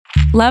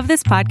Love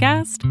this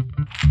podcast?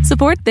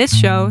 Support this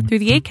show through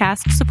the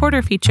Acast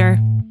supporter feature.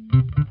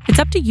 It's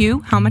up to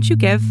you how much you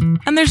give,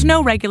 and there's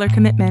no regular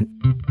commitment.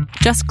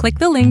 Just click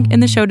the link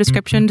in the show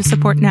description to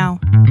support now.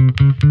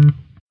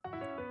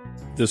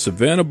 The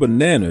Savannah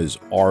Bananas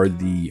are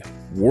the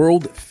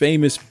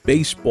world-famous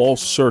baseball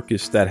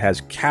circus that has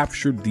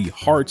captured the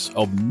hearts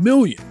of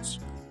millions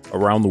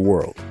around the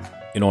world.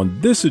 And on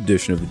this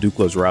edition of the Duke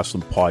Loves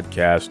Rasslin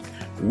podcast,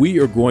 we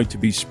are going to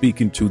be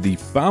speaking to the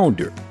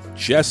founder,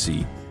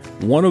 Jesse,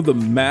 one of the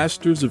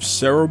masters of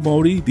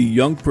ceremony, the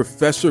young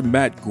Professor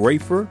Matt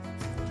Grafer,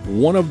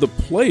 one of the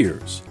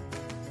players,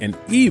 and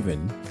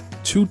even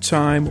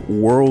two-time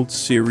World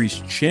Series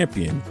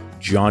champion,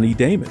 Johnny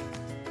Damon.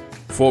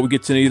 Before we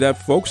get to any of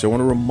that, folks, I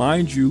want to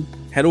remind you,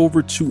 head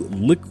over to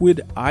liquidiv.com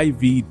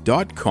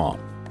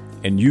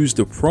and use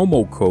the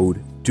promo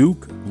code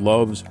Duke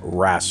Loves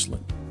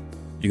Rasslin.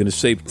 You're going to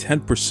save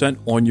 10%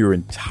 on your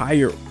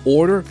entire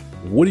order.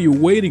 What are you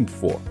waiting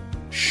for?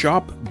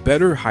 Shop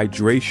better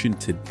hydration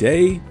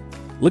today.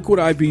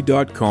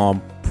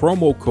 Liquidiv.com,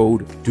 promo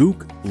code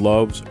Duke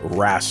Loves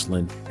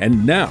Rasslin.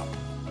 And now,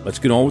 let's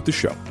get on with the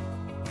show.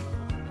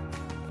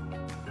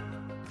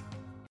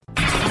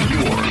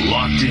 You're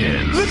locked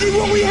in. Look at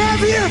what we have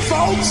here,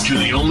 folks. To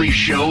the only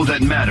show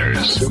that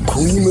matters. The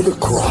cream of the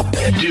crop.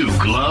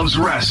 Duke Loves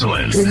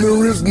Rasslin. And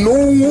there is no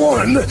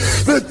one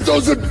that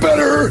does it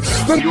better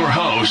than your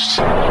host.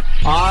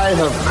 I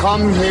have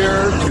come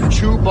here to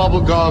chew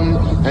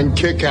bubblegum and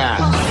kick ass.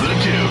 The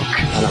Duke.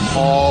 And I'm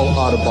all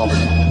out of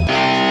bubblegum.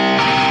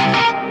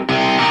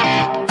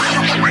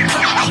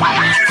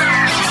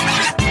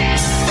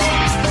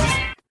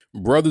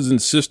 Brothers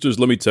and sisters,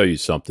 let me tell you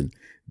something.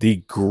 The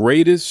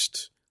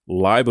greatest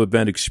live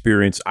event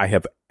experience I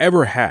have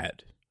ever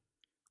had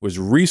was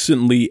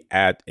recently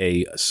at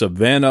a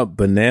Savannah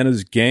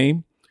Bananas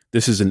game.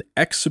 This is an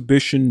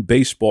exhibition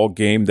baseball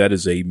game that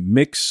is a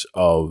mix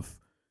of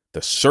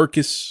the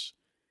circus,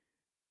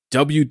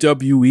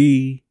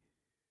 WWE,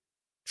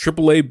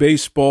 AAA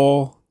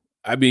baseball.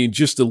 I mean,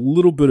 just a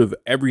little bit of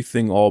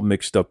everything all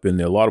mixed up in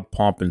there. A lot of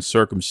pomp and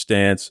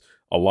circumstance,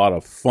 a lot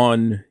of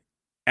fun,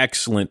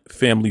 excellent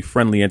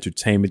family-friendly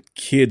entertainment.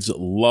 Kids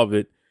love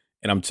it.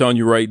 And I'm telling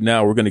you right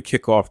now, we're going to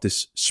kick off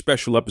this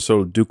special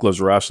episode of Duke Loves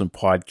Rasslin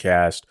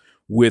podcast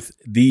with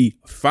the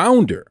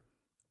founder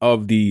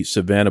of the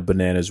Savannah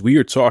Bananas. We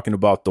are talking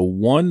about the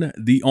one,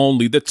 the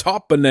only, the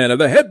top banana,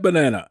 the head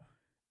banana,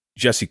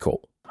 Jesse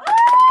Cole.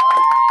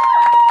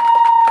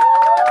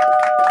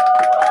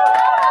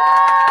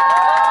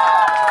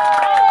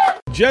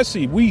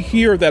 Jesse, we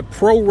hear that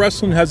pro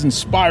wrestling has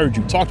inspired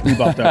you. Talk to me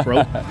about that,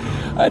 bro.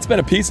 It's been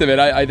a piece of it.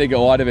 I think a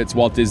lot of it's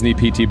Walt Disney,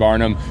 P.T.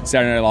 Barnum,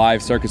 Saturday Night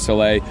Live, Cirque du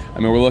Soleil. I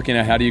mean, we're looking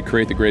at how do you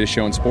create the greatest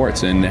show in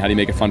sports and how do you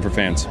make it fun for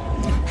fans.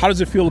 How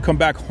does it feel to come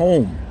back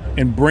home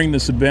and bring the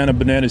Savannah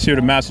Bananas here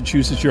to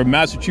Massachusetts? You're a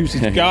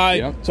Massachusetts guy.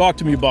 Yep. Talk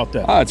to me about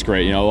that. Oh, it's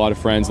great. You know, a lot of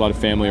friends, a lot of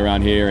family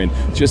around here, and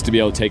just to be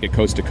able to take it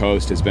coast to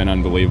coast has been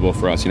unbelievable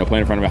for us. You know,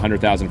 playing in front of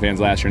 100,000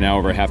 fans last year, now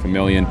over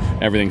 500,000,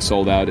 everything's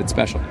sold out. It's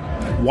special.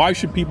 Why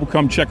should people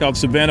come check out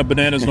Savannah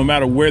Bananas no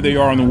matter where they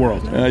are in the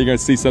world? You're going to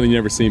see something you've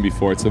never seen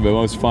before. It's the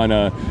most fun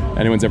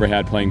anyone's ever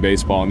had playing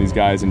baseball, and these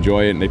guys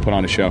enjoy it, and they put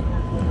on a show.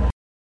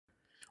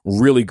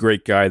 Really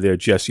great guy there,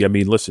 Jesse. I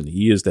mean, listen,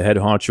 he is the head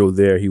honcho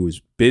there. He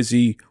was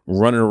busy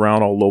running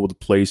around all over the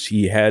place.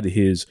 He had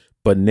his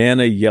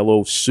banana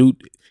yellow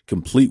suit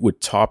complete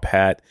with top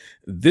hat.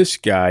 This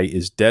guy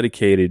is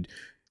dedicated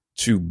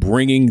to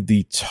bringing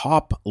the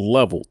top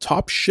level,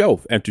 top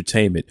shelf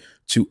entertainment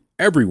to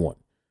everyone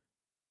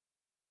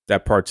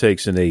that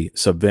partakes in a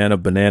Savannah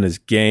Bananas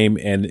game.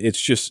 And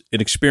it's just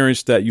an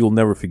experience that you'll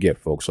never forget,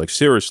 folks. Like,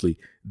 seriously,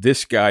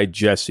 this guy,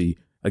 Jesse,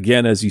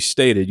 again, as he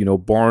stated, you know,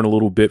 borrowing a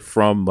little bit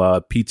from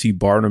P.T.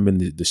 Barnum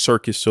and the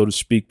circus, so to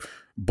speak,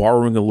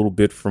 borrowing a little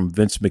bit from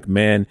Vince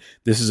McMahon.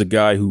 This is a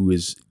guy who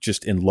is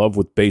just in love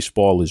with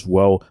baseball as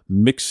well,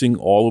 mixing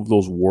all of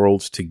those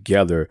worlds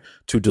together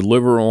to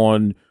deliver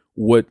on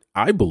what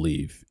I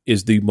believe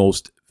is the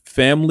most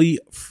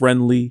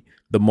family-friendly,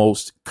 the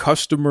most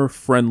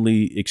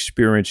customer-friendly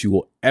experience you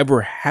will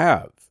ever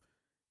have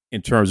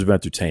in terms of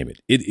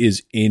entertainment. It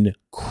is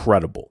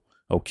incredible.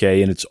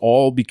 Okay, and it's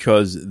all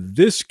because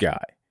this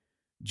guy,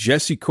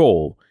 Jesse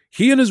Cole,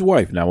 he and his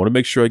wife, now I want to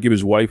make sure I give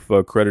his wife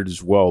credit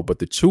as well, but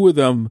the two of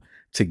them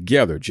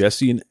together,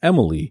 Jesse and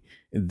Emily,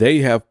 they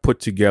have put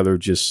together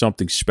just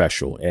something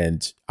special.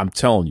 And I'm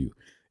telling you,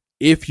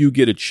 if you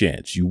get a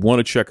chance, you want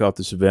to check out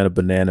the Savannah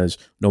Bananas,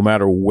 no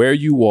matter where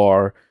you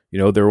are. You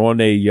know, they're on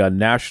a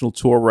national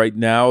tour right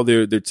now.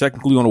 They're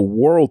technically on a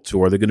world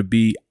tour. They're going to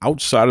be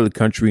outside of the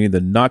country in the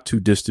not too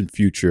distant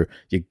future.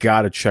 You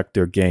got to check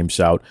their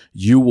games out.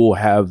 You will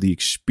have the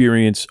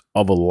experience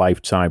of a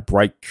lifetime.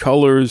 Bright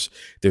colors.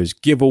 There's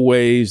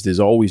giveaways. There's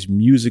always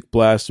music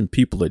blasting.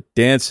 People are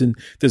dancing.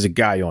 There's a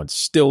guy on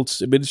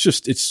stilts. I mean,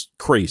 it's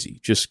crazy.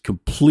 Just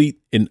complete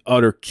and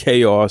utter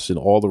chaos in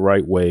all the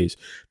right ways.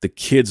 The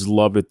kids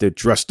love it. They're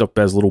dressed up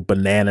as little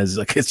bananas.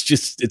 Like,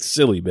 it's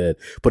silly, man,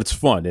 but it's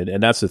fun.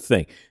 And that's the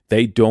thing.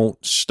 They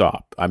don't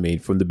stop. I mean,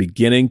 from the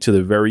beginning to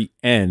the very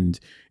end,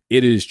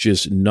 It is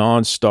just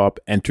nonstop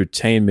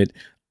entertainment,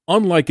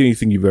 unlike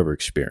anything you've ever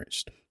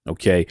experienced.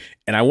 Okay.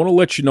 And I want to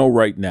let you know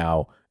right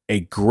now, a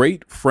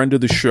great friend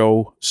of the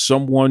show,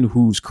 someone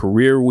whose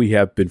career we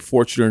have been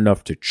fortunate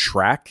enough to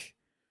track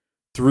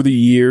through the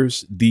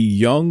years, the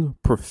young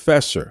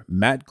professor,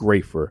 Matt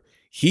Grafer.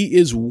 He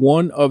is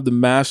one of the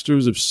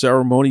masters of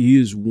ceremony. He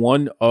is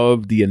one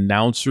of the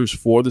announcers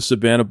for the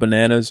Savannah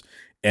Bananas.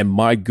 And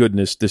my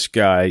goodness, this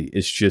guy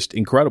is just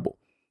incredible.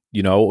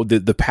 You know,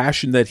 the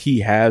passion that he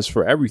has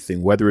for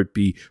everything, whether it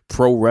be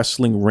pro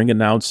wrestling ring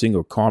announcing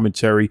or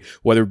commentary,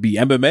 whether it be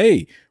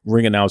MMA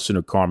ring announcing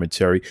or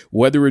commentary,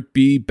 whether it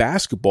be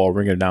basketball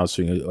ring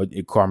announcing or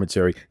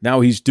commentary.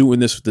 Now he's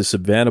doing this with the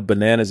Savannah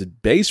Bananas and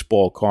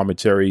baseball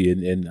commentary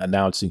and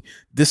announcing.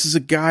 This is a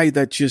guy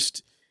that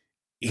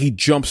he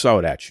jumps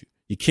out at you.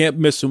 You can't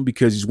miss him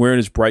because he's wearing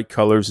his bright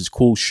colors, his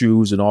cool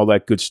shoes, and all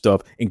that good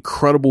stuff.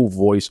 Incredible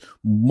voice.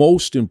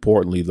 Most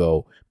importantly,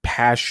 though,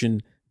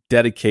 passion,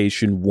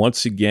 dedication.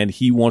 Once again,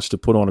 he wants to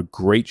put on a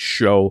great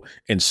show,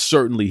 and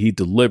certainly he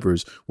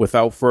delivers.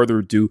 Without further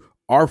ado,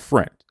 our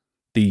friend,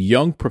 the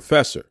young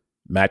professor,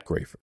 Matt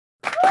Grafer.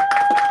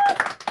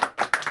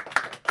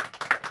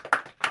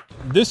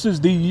 This is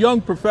the young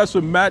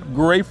professor, Matt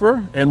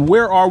Grafer, and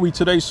where are we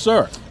today,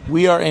 sir?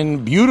 We are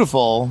in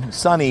beautiful,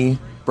 sunny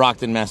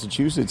Brockton,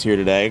 Massachusetts here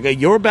today.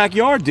 Your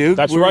backyard, dude.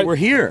 That's right. We're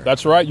here.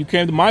 That's right. You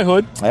came to my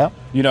hood. Yeah.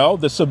 You know,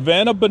 the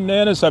Savannah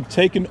Bananas have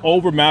taken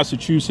over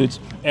Massachusetts,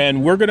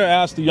 and we're going to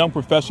ask the young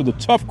professor the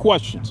tough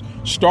questions,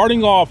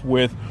 starting off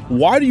with,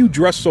 why do you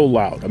dress so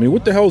loud? I mean,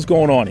 what the hell is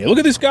going on here? Look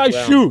at this guy's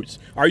shoes.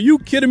 Are you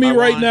kidding me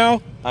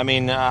now? I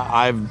mean,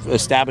 I've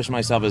established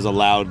myself as a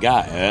loud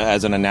guy,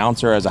 as an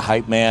announcer, as a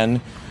hype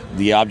man.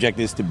 The object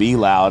is to be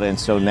loud, and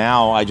so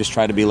now I just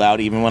try to be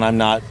loud even when I'm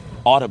not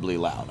audibly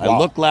loud. Wow. I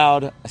look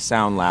loud, I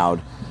sound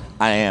loud,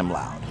 I am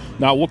loud.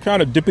 Now, what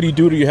kind of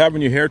dippity-doo do you have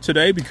in your hair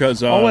today?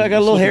 Because I got a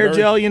little hair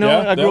gel, you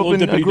know. Yeah, I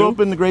grew up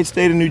in the great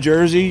state of New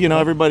Jersey. You know,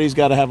 everybody's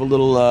got to have a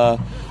little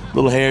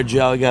hair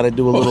gel. You got to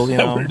do a little, a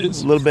little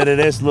bit of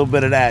this, a little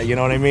bit of that. You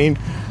know what I mean?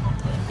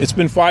 It's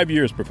been 5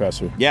 years,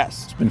 Professor.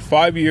 Yes. It's been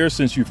 5 years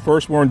since you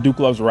first were in Duke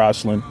Loves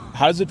Rasslin.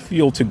 How does it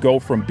feel to go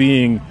from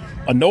being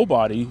a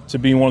nobody to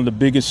being one of the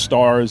biggest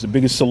stars, the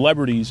biggest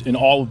celebrities in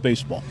all of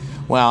baseball?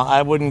 Well,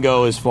 I wouldn't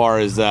go as far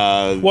as...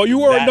 well, you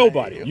were a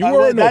nobody. You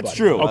were a nobody. That's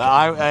true. Okay.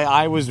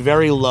 I was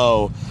very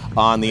low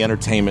on the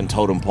entertainment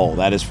totem pole.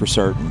 That is for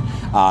certain.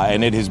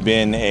 And it has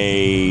been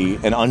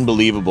an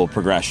unbelievable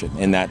progression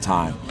in that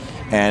time.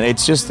 And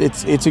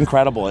it's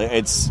incredible.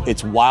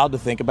 It's wild to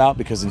think about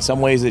because in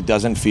some ways it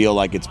doesn't feel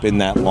like it's been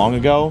that long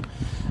ago.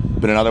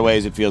 But in other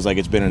ways it feels like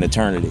it's been an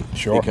eternity.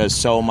 Sure. Because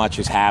so much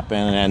has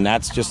happened. And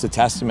that's just a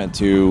testament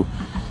to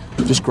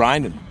just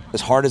grinding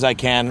as hard as I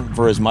can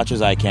for as much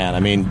as I can. I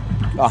mean,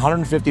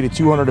 150 to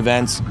 200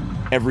 events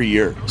every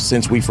year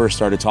since we first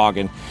started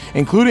talking,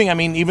 including,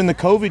 even the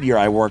COVID year,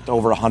 I worked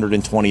over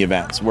 120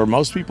 events where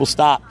most people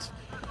stopped.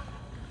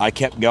 I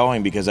kept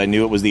going because I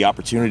knew it was the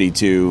opportunity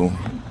to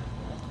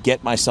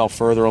get myself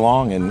further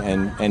along,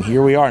 and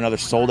here we are, another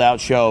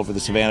sold-out show for the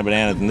Savannah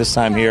Bananas, and this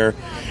time here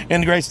in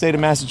the great state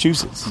of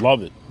Massachusetts.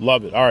 Love it.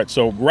 All right,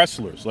 so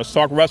wrestlers. Let's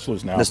talk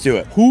wrestlers now. Let's do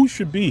it. Who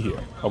should be here?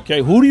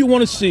 Okay, who do you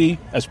want to see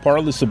as part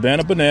of the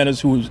Savannah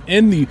Bananas who is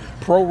in the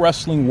pro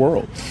wrestling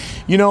world?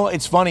 You know,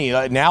 it's funny.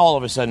 Now all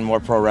of a sudden more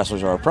pro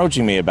wrestlers are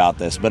approaching me about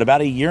this, but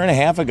about a year and a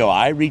half ago,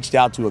 I reached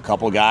out to a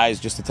couple guys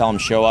just to tell them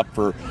show up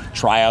for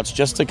tryouts,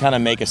 just to kind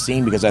of make a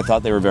scene because I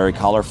thought they were very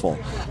colorful.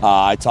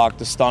 I talked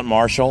to Stunt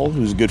Marshall,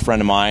 who's a good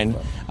friend of mine,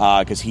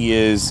 because he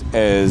is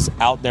as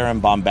out there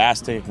and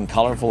bombastic and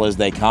colorful as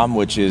they come,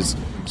 which is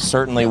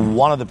certainly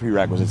one of the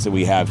prerequisites that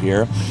we have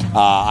here.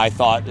 I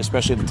thought,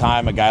 especially at the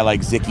time, a guy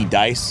like Zicky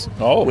Dice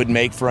would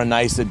make for a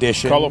nice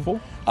addition. Colorful.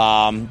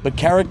 But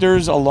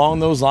characters along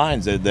those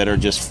lines that are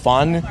just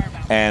fun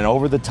and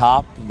over the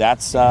top,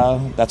 that's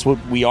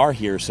what we are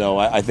here. So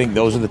I think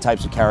those are the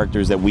types of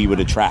characters that we would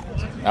attract.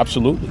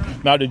 Absolutely.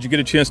 Now, did you get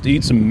a chance to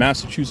eat some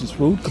Massachusetts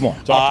food? Come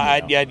on,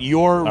 talk to me. At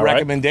your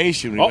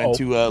recommendation, we went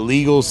to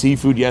Legal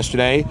Seafood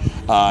yesterday.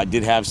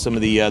 Did have some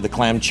of the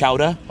clam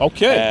chowder.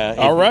 Okay,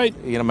 all right.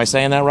 Am I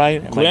saying that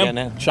right?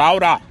 Clam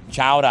chowder.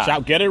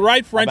 Chowder. Get it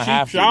right, Frenchie.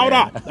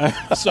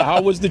 Chowder. So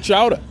how was the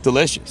chowder?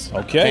 Delicious.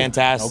 Okay.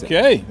 Fantastic.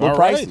 Okay. A little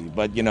pricey,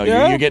 but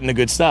you're getting the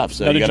good stuff,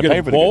 so you got to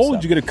pay for the good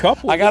stuff. Did you get a cup?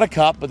 I got a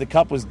cup, but the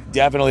cup was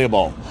definitely a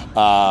bowl.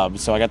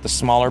 So I got the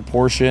smaller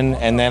portion,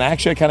 and then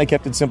actually I kind of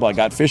kept it simple. I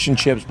got fish and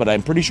chips, but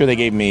I'm pretty sure they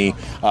gave me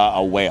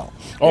a whale.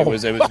 It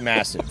was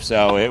massive.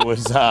 So it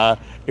was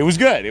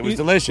good. It was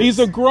delicious. He's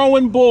a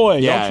growing boy.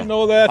 Yeah, don't you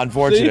know that?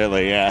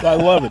 Unfortunately, See? Yeah. I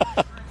love it.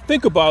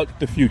 Think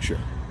about the future.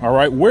 All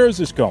right, where is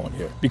this going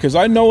here? Because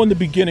I know in the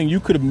beginning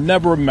you could have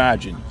never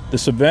imagined the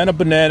Savannah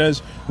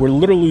Bananas. We're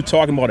literally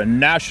talking about a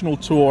national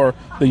tour,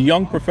 the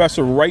young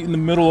professor right in the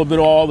middle of it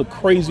all, the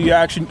crazy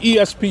action,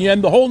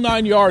 ESPN, the whole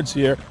 9 yards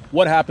here.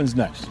 What happens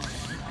next?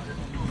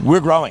 We're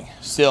growing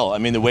still.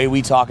 The way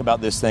we talk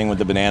about this thing with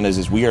the Bananas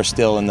is we are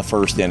still in the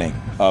first inning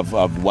of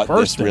what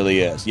this really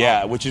is.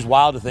 Yeah, which is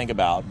wild to think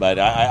about, but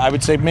I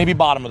would say maybe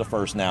bottom of the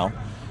first now.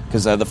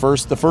 because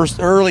the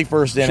early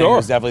first inning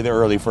was definitely the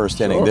early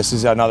first inning. This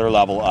is another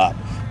level up,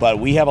 but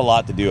we have a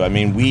lot to do. I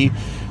mean, we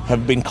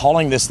have been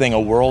calling this thing a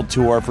world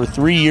tour for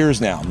 3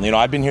 years now. You know,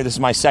 I've been here. This is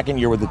my second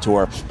year with the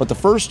tour, but the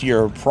first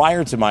year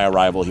prior to my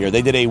arrival here,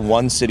 they did a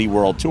one city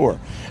world tour.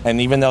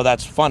 And even though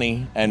that's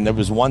funny, and it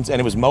was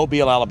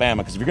Mobile,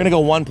 Alabama, because if you're going to go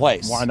one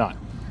place, why not?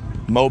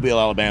 Mobile,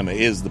 Alabama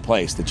is the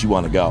place that you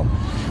want to go.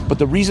 But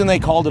the reason they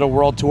called it a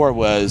world tour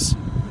was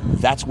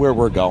that's where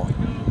we're going.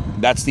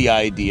 That's the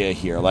idea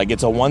here. Like,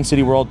 it's a one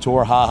city world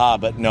tour,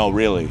 but no,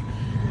 really.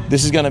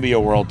 This is going to be a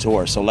world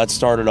tour, so let's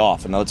start it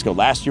off. And let's go.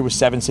 Last year was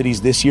 7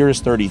 cities. This year is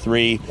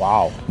 33.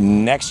 Wow.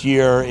 Next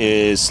year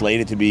is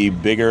slated to be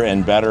bigger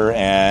and better,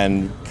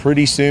 and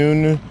pretty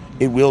soon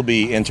it will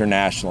be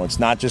international. It's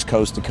not just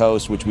coast to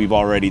coast, which we've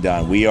already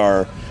done. We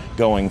are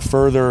going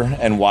further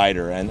and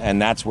wider,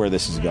 and that's where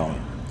this is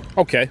going.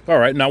 Okay, all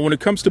right. Now, when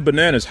it comes to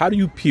bananas, how do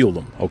you peel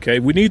them? Okay,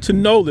 we need to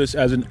know this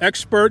as an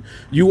expert.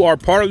 You are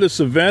part of the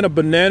Savannah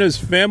Bananas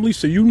family,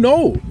 so you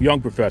know,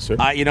 young professor.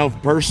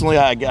 Personally,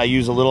 I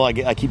use a little.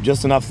 I keep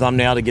just enough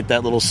thumbnail to get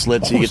that little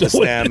slit, so you get the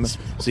stem, so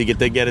you get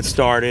to get it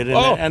started,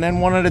 and then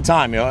one at a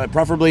time.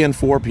 Preferably in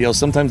 4 peels.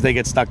 Sometimes they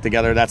get stuck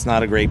together. That's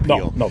not a great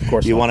peel. No, of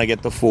course you not. want to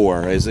get the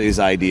 4 is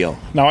ideal.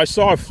 Now, I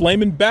saw a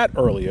flaming bat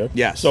earlier.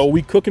 Yes. So are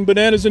we cooking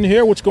bananas in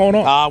here? What's going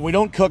on? We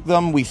don't cook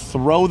them. We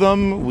throw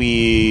them.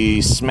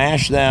 We smash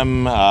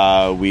them.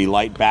 We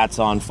light bats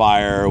on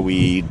fire.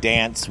 We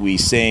dance. We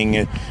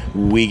sing.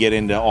 We get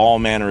into all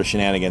manner of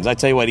shenanigans. I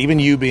tell you what, even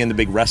you being the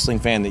big wrestling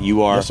fan that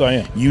you are, yes, I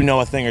am. You know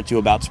a thing or two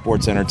about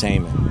sports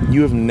entertainment.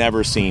 You have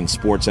never seen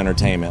sports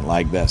entertainment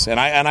like this. And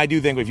I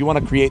do think if you want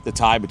to create the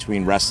tie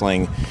between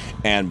wrestling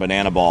and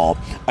banana ball,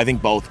 I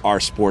think both are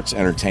sports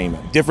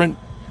entertainment. Different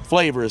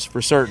flavors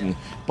for certain,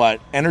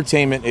 but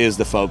entertainment is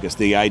the focus.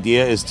 The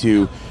idea is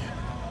to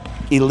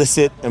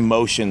elicit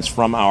emotions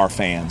from our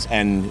fans,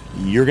 and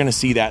you're going to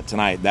see that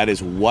tonight. That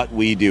is what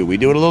we do. We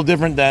do it a little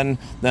different than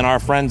our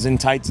friends in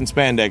tights and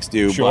spandex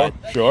do.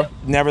 Sure.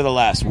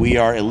 Nevertheless, we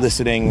are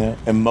eliciting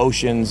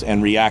emotions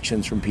and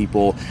reactions from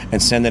people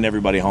and sending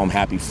everybody home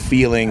happy,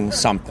 feeling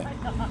something.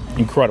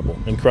 Incredible.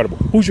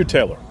 Who's your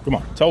tailor? Come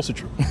on, tell us the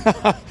truth.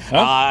 Huh?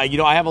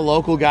 I have a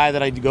local guy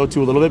that I go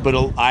to a little bit,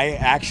 but I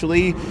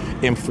actually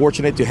am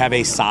fortunate to have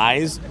a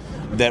size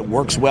that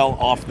works well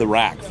off the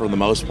rack for the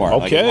most part.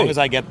 Okay. Like, as long as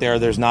I get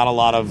there's not a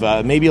lot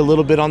of, maybe a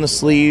little bit on the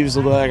sleeves,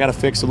 I got to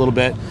fix a little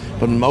bit,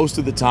 but most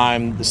of the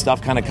time the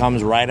stuff kind of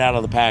comes right out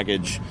of the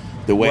package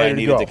the way I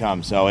need it to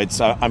come. So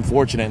I'm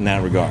fortunate in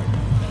that regard.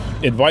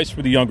 Advice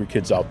for the younger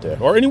kids out there,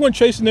 or anyone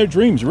chasing their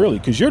dreams, really,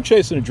 because you're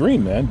chasing a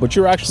dream, man, but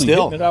you're actually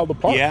hitting it out of the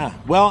park. Yeah.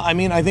 Well, I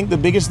mean, I think the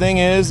biggest thing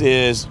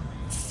is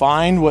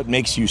find what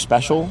makes you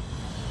special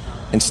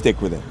and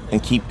stick with it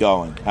and keep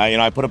going.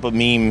 I put up a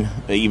meme,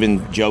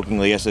 even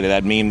jokingly yesterday,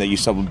 that meme that you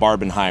saw with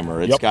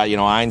Barbenheimer. It's got,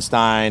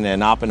 Einstein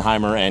and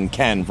Oppenheimer and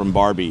Ken from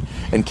Barbie.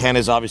 And Ken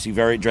is obviously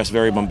dressed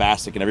very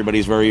bombastic, and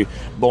everybody's very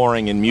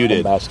boring and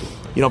muted. Bombastic.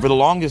 For the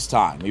longest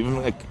time,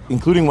 even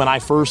including when I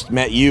first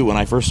met you, when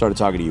I first started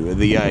talking to you,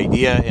 the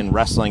idea in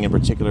wrestling in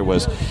particular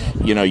was,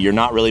 you're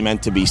not really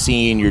meant to be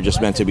seen, you're just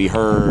meant to be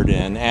heard.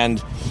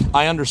 And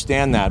I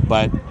understand that,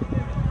 but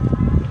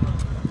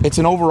it's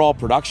an overall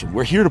production.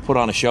 We're here to put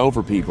on a show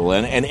for people,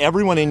 and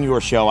everyone in your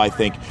show, I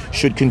think,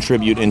 should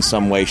contribute in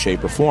some way,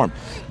 shape, or form.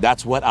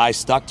 That's what I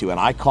stuck to, and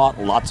I caught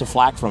lots of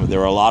flack from it. There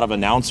were a lot of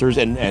announcers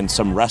and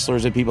some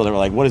wrestlers and people that were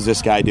like, what is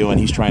this guy doing?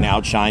 He's trying to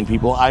outshine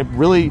people.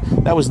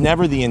 That was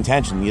never the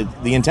intention.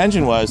 The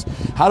intention was,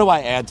 how do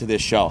I add to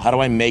this show? How do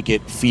I make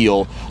it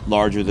feel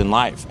larger than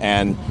life?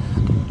 And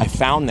I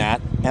found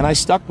that, and I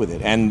stuck with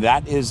it, and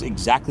that is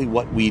exactly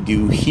what we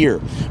do here.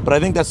 But I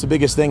think that's the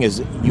biggest thing, is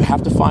you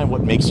have to find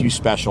what makes you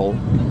special,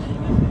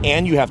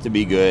 and you have to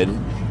be good,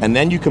 and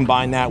then you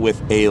combine that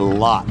with a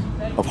lot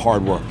of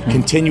hard work,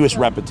 continuous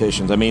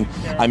repetitions. I mean,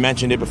 I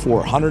mentioned it before,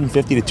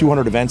 150 to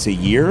 200 events a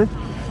year.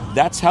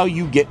 That's how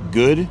you get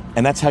good,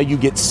 and that's how you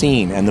get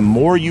seen. And the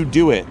more you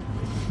do it,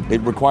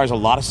 it requires a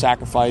lot of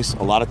sacrifice,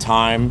 a lot of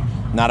time.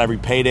 Not every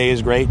payday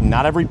is great.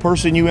 Not every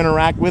person you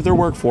interact with or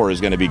work for is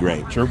going to be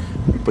great. Sure.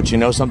 But you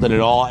know something, it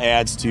all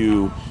adds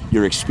to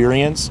your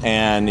experience.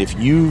 And if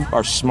you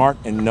are smart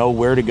and know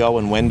where to go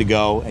and when to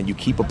go, and you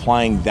keep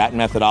applying that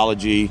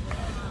methodology,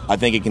 I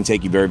think it can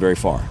take you very, very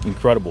far.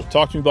 Incredible.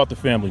 Talk to me about the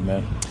family,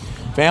 man.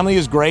 Family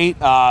is great.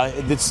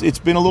 It's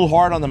been a little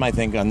hard on them, I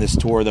think, on this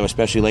tour, though,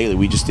 especially lately.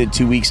 We just did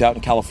 2 weeks out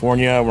in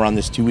California. We're on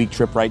this 2-week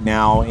trip right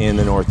now in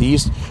the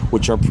Northeast,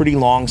 which are pretty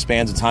long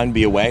spans of time to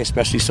be away,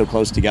 especially so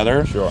close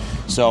together. Sure.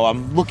 So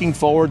I'm looking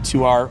forward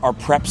to our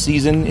prep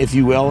season, if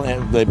you will,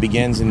 that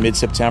begins in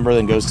mid-September,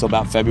 then goes till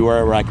about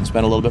February, where I can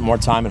spend a little bit more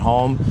time at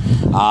home.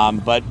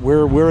 But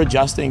we're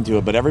adjusting to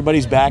it. But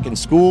everybody's back in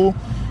school.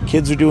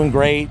 Kids are doing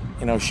great.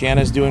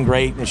 Shanna's doing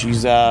great, and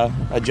she's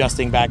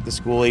adjusting back to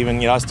school.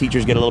 Even, us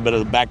teachers get a little bit of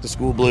the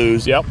back-to-school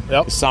blues.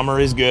 Yep. Summer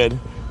is good,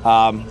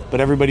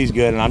 but everybody's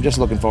good, and I'm just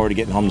looking forward to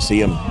getting home to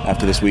see them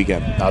after this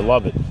weekend. I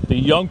love it. The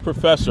young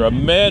professor, a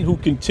man who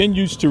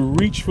continues to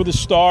reach for the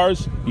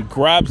stars. He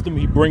grabs them,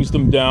 he brings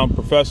them down.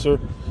 Professor,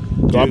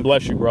 God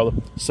bless you, brother.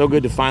 So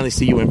good to finally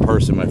see you in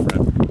person, my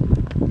friend.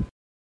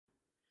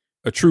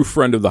 A true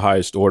friend of the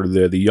highest order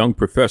there, the young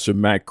Professor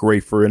Matt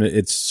Grafer, and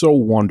it's so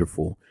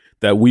wonderful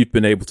that we've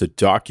been able to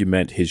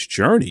document his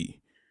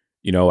journey,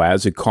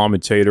 as a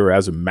commentator,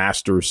 as a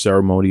master of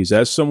ceremonies,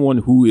 as someone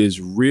who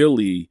is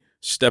really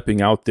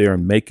stepping out there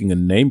and making a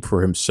name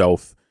for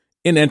himself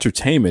in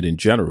entertainment in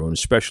general, and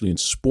especially in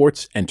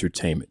sports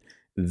entertainment.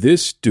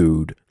 This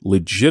dude,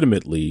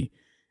 legitimately,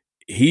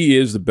 he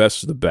is the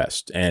best of the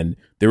best. And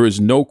there is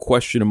no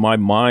question in my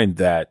mind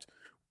that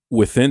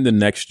within the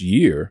next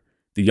year,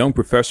 the young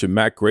Professor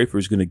Matt Grafer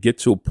is going to get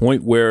to a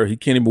point where he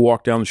can't even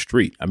walk down the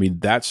street. I mean,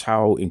 that's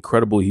how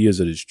incredible he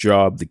is at his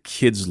job. The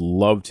kids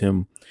loved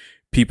him.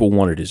 People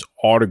wanted his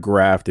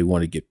autograph. They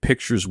wanted to get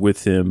pictures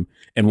with him.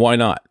 And why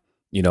not?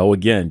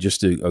 Again,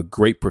 just a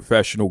great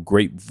professional,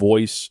 great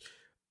voice,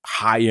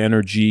 high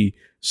energy,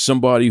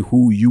 somebody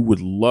who you would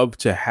love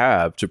to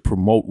have to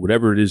promote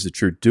whatever it is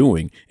that you're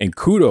doing. And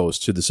kudos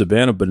to the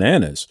Savannah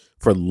Bananas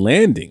for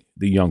landing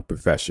the young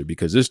professor,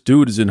 because this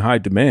dude is in high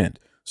demand.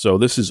 So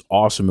this is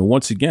awesome. And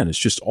once again, it's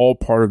just all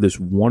part of this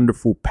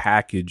wonderful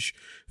package,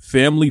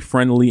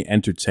 family-friendly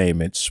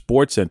entertainment,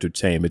 sports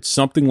entertainment,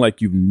 something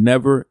like you've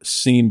never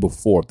seen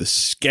before. The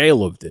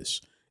scale of this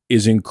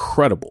is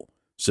incredible.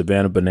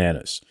 Savannah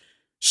Bananas.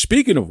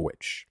 Speaking of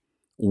which,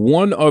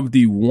 one of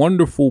the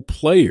wonderful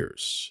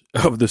players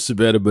of the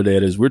Savannah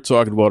Bananas, we're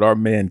talking about our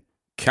man,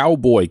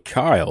 Cowboy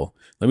Kyle.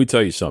 Let me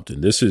tell you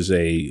something. This is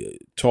a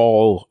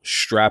tall,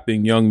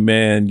 strapping young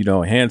man,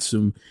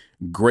 handsome,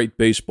 great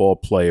baseball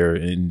player,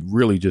 and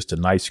really just a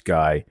nice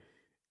guy.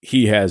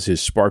 He has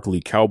his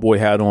sparkly cowboy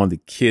hat on. The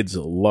kids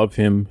love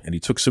him, and he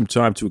took some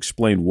time to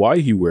explain why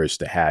he wears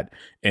the hat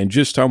and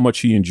just how much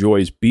he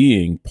enjoys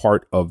being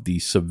part of the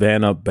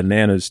Savannah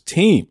Bananas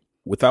team.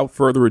 Without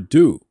further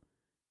ado,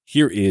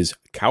 here is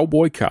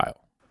Cowboy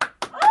Kyle.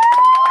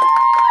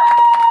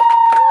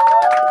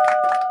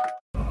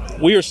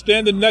 We are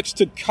standing next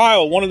to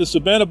Kyle, one of the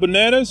Savannah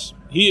Bananas.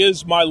 He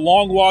is my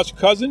long-lost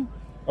cousin,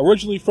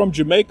 originally from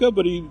Jamaica,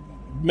 but he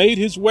made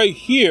his way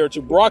here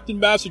to Brockton,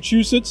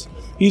 Massachusetts.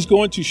 He's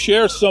going to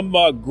share some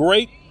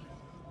great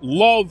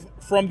love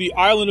from the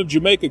island of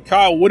Jamaica.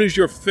 Kyle, what is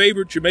your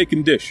favorite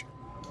Jamaican dish?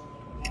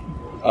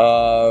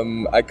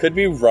 I could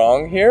be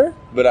wrong here,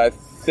 but I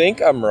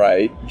think I'm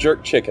right.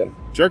 Jerk chicken.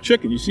 Jerk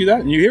chicken, you see that?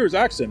 And you hear his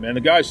accent, man.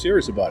 The guy's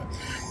serious about it.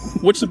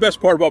 What's the best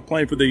part about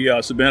playing for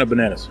the Savannah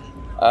Bananas?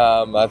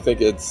 I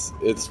think it's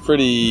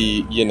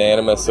pretty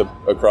unanimous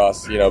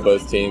across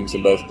both teams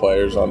and both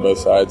players on both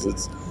sides.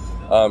 It's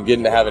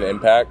getting to have an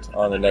impact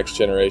on the next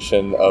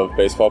generation of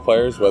baseball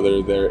players,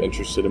 whether they're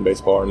interested in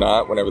baseball or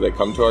not, whenever they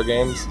come to our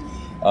games.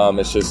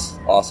 It's just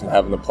awesome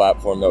having the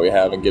platform that we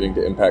have and getting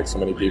to impact so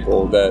many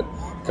people that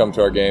come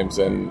to our games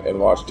and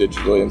watch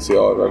digitally and see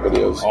all of our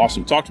videos.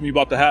 Awesome. Talk to me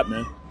about the hat,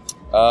 man.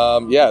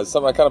 It's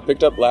something I kind of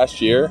picked up last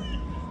year.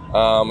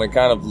 And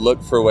kind of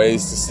look for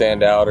ways to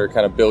stand out or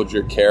kind of build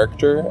your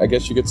character, I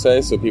guess you could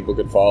say, so people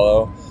could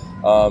follow.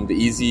 The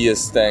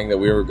easiest thing that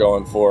we were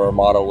going for, our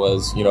motto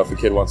was, if a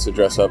kid wants to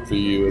dress up for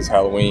you as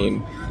Halloween,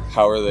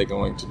 how are they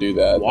going to do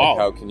that? Wow. Like,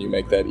 how can you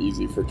make that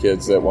easy for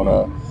kids that want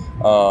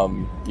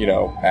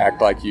to,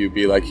 act like you,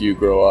 be like you,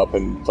 grow up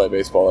and play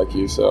baseball like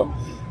you? So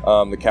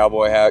the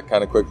cowboy hat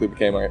kind of quickly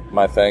became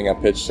my thing. I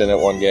pitched in it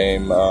one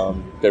game.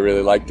 They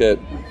really liked it.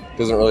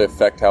 Doesn't really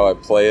affect how I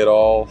play at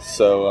all,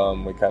 so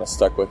we kind of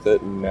stuck with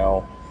it, and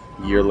now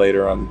a year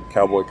later I'm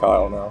Cowboy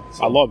Kyle now.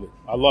 So. I love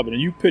it.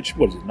 And you pitch,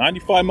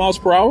 95 miles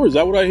per hour? Is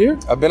that what I hear?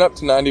 I've been up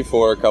to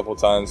 94 a couple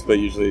times, but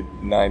usually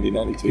 90,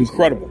 92.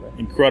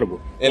 Incredible.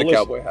 In a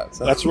cowboy hat.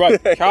 So. That's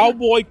right.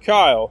 Cowboy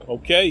Kyle,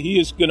 okay? He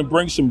is going to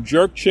bring some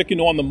jerk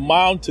chicken on the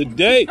mound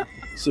today.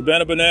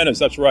 Savannah Bananas,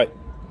 that's right.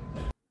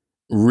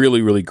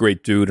 Really, really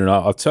great dude. And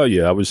I'll tell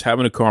you, I was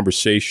having a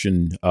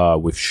conversation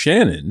with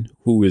Shannon,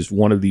 who is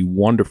one of the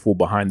wonderful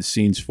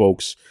behind-the-scenes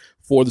folks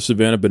for the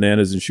Savannah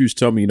Bananas. And she was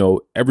telling me,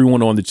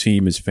 everyone on the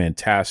team is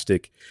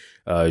fantastic.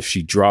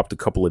 She dropped a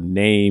couple of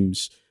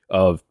names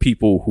of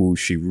people who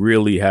she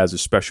really has a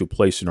special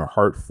place in her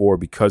heart for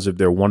because of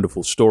their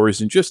wonderful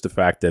stories and just the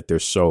fact that they're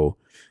so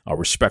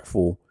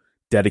respectful,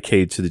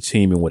 dedicated to the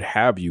team and what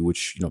have you,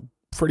 which,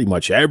 pretty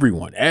much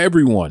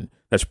everyone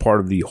that's part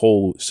of the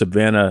whole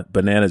Savannah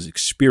Bananas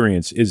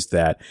experience is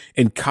that.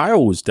 And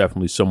Kyle was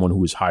definitely someone who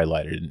was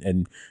highlighted.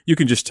 And you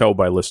can just tell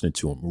by listening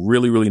to him.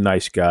 Really, really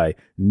nice guy.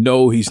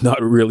 No, he's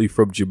not really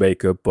from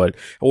Jamaica, but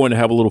I wanted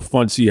to have a little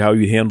fun, see how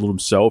he handled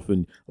himself.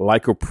 And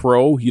like a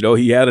pro,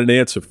 he had an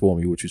answer for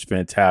me, which was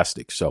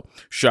fantastic. So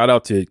shout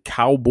out to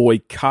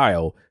Cowboy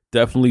Kyle.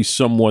 Definitely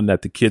someone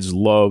that the kids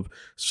love,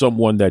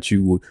 someone that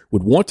you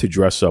would want to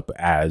dress up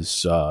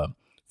as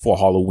for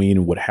Halloween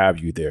and what have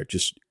you there.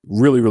 Just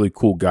really, really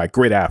cool guy.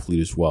 Great athlete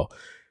as well.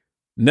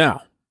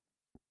 Now,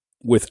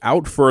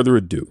 without further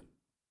ado,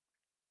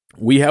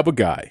 we have a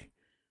guy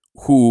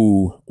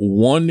who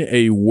won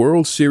a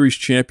World Series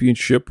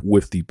championship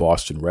with the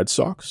Boston Red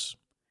Sox.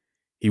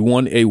 He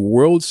won a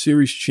World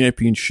Series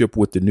championship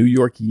with the New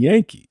York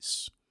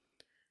Yankees.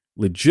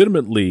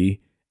 Legitimately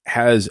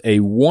has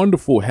a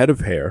wonderful head of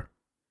hair.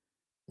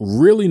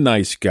 Really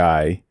nice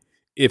guy.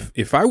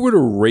 If I were to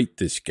rate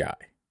this guy,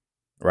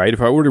 right?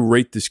 If I were to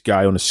rate this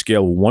guy on a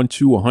scale of 1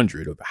 to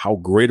 100 of how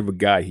great of a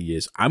guy he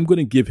is, I'm going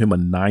to give him a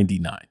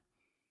 99.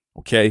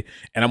 Okay?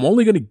 And I'm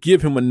only going to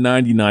give him a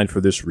 99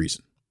 for this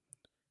reason.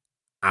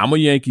 I'm a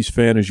Yankees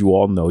fan, as you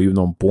all know, even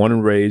though I'm born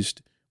and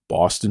raised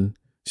Boston,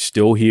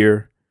 still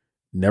here,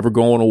 never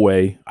going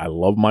away. I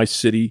love my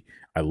city.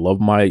 I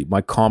love my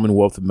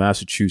Commonwealth of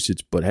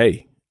Massachusetts. But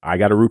hey, I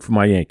got to root for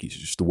my Yankees.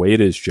 It's just the way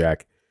it is,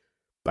 Jack.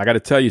 I got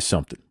to tell you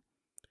something.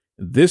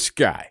 This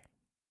guy,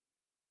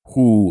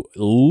 who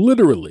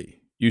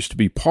literally used to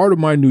be part of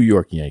my New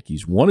York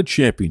Yankees, won a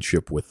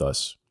championship with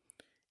us.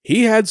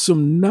 He had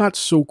some not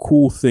so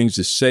cool things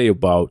to say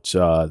about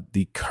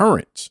the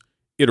current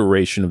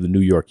iteration of the New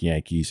York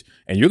Yankees,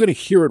 and you're going to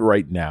hear it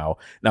right now.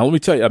 Now, let me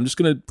tell you, I'm just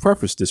going to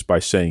preface this by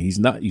saying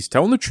he's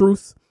telling the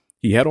truth.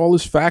 He had all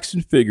his facts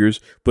and figures,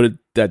 but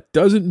that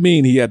doesn't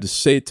mean he had to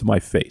say it to my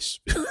face.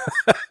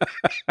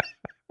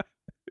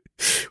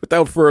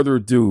 Without further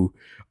ado,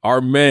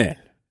 our man,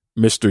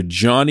 Mr.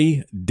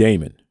 Johnny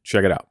Damon.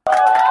 Check it out.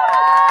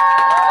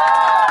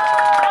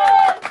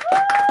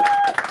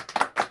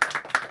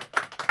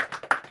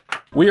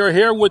 We are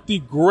here with the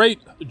great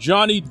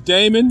Johnny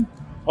Damon.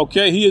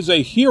 Okay, he is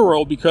a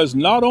hero because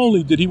not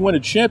only did he win a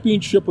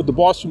championship with the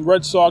Boston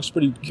Red Sox,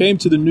 but he came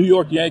to the New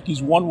York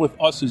Yankees, won with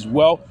us as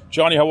well.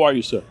 Johnny, how are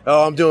you, sir?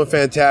 Oh, I'm doing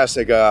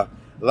fantastic. A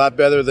lot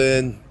better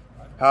than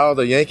how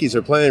the Yankees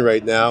are playing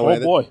right now. Oh,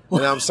 boy.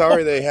 And I'm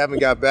sorry they haven't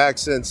got back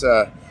since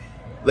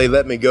they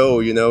let me go.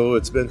 You know,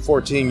 it's been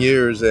 14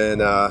 years.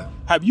 And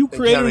have you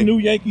created a new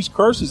Yankees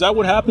curse? Is that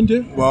what happened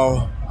to you?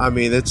 Well, I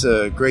mean, it's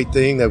a great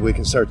thing that we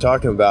can start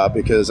talking about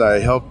because I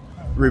helped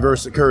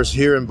reverse the curse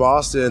here in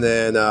Boston,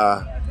 and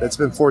it's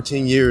been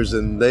 14 years,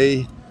 and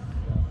they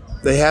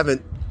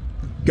haven't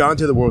gone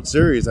to the World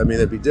Series. I mean,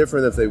 it'd be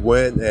different if they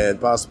went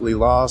and possibly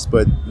lost,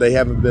 but they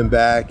haven't been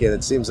back, and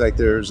it seems like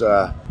they're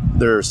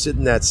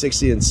sitting at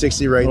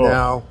 60-60 right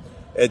now.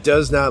 It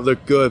does not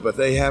look good, but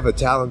they have a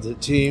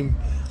talented team.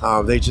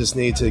 They just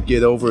need to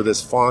get over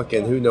this funk,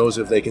 and who knows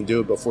if they can do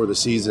it before the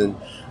season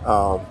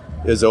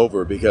is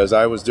over, because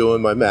I was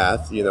doing my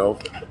math,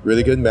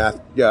 really good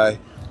math guy.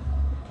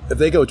 If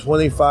they go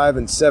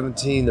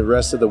 25-17 the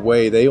rest of the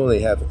way, they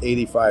only have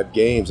 85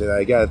 games, and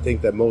I got to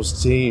think that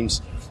most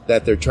teams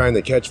that they're trying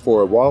to catch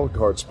for a wild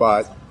card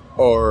spot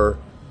are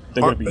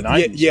they're going to be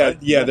 90s.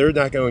 Yeah, they're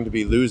not going to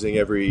be losing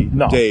every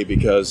day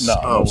because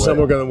some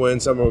are going to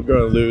win, some are going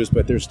to lose,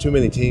 but there's too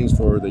many teams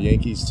for the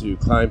Yankees to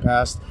climb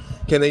past.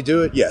 Can they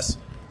do it? Yes.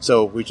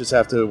 So we just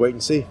have to wait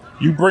and see.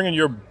 You bringing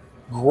your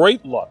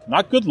great luck,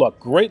 not good luck,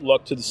 great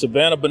luck to the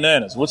Savannah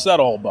Bananas. What's that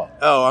all about?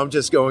 Oh, I'm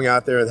just going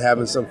out there and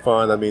having some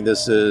fun. I mean,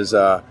 this is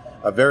a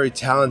very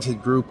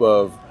talented group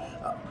of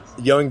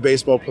young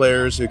baseball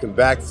players who can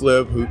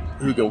backflip,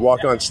 who can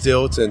walk on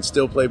stilts and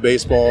still play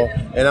baseball.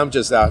 And I'm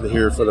just out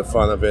here for the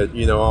fun of it.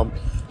 I'm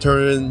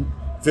turning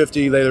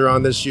 50 later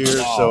on this year,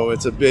 so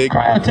it's a big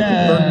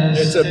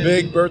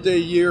birthday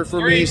year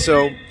for me.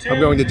 So I'm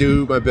going to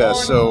do my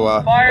best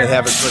and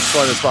have as much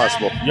fun as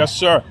possible. Yes,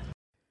 sir.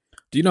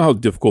 Do you know how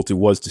difficult it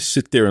was to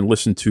sit there and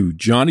listen to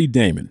Johnny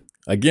Damon,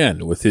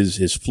 again, with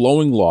his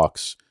flowing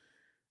locks,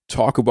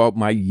 talk about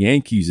my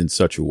Yankees in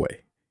such a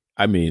way?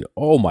 I mean,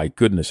 oh my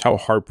goodness, how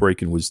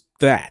heartbreaking was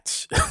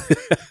that?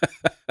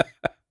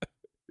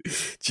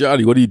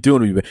 Johnny, what are you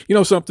doing to me, man? You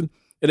know something?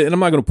 And I'm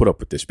not going to put up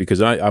with this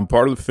because I'm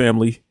part of the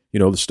family, the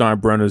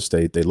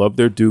Steinbrenners, they love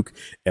their Duke,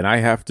 and I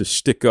have to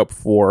stick up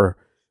for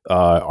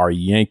our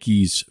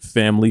Yankees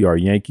family, our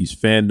Yankees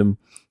fandom,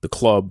 the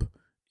club.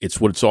 It's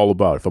what it's all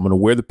about. If I'm going to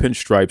wear the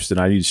pinstripes, then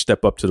I need to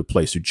step up to the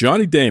plate. So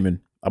Johnny Damon,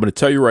 I'm going to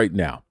tell you right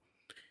now,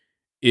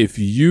 if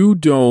you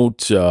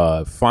don't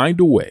find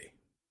a way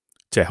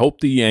to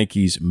help the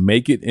Yankees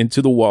make it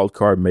into the wild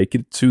card, make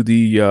it to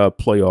the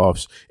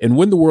playoffs, and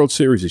win the World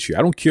Series this year,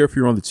 I don't care if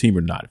you're on the team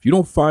or not. If you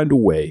don't find a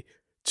way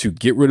to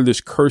get rid of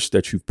this curse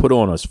that you've put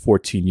on us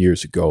 14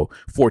 years ago,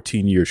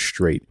 14 years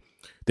straight,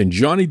 then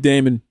Johnny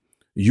Damon,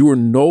 you are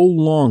no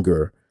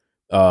longer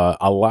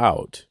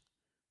allowed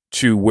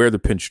to wear the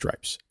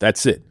pinstripes.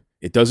 That's it.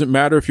 It doesn't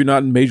matter if you're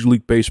not in Major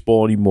League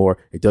Baseball anymore.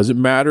 It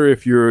doesn't matter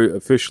if you're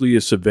officially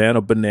a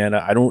Savannah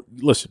Banana. I don't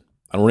want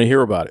to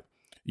hear about it.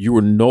 You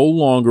are no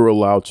longer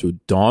allowed to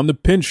don the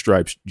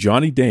pinstripes,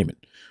 Johnny Damon,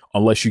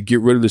 unless you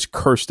get rid of this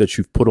curse that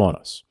you've put on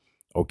us.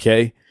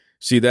 Okay?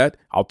 See that?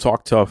 I'll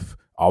talk tough.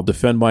 I'll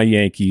defend my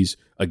Yankees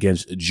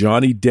against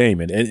Johnny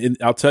Damon. And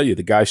I'll tell you,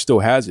 the guy still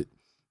has it.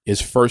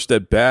 His first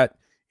at bat,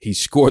 he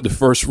scored the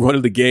first run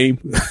of the game.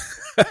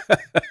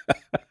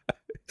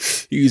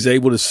 He was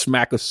able to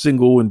smack a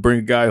single and bring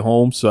a guy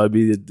home. So, I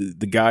mean,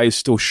 the guy is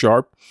still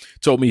sharp.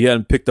 Told me he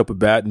hadn't picked up a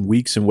bat in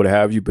weeks and what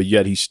have you, but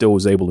yet he still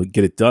was able to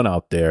get it done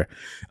out there.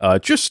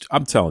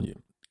 I'm telling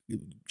you,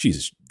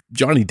 Jesus,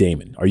 Johnny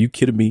Damon, are you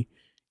kidding me?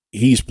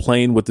 He's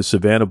playing with the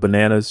Savannah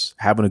Bananas,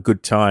 having a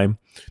good time.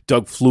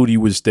 Doug Flutie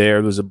was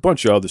there. There's a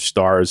bunch of other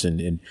stars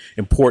and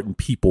important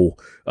people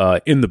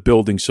in the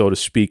building, so to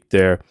speak,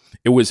 there.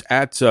 It was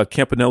at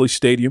Campanelli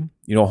Stadium,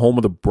 home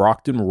of the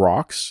Brockton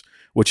Rocks,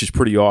 which is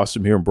pretty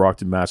awesome here in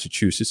Brockton,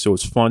 Massachusetts. So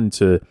it's fun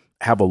to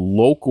have a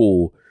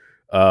local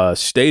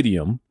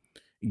stadium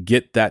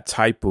get that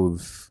type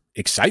of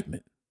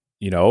excitement,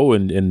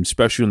 and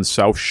especially on the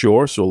South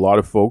Shore. So a lot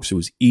of folks, it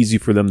was easy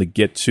for them to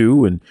get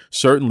to, and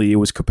certainly it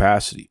was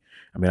capacity.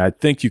 I mean, I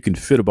think you can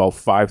fit about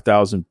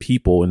 5,000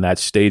 people in that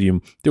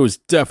stadium. There was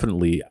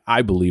definitely,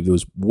 I believe there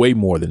was way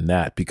more than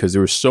that because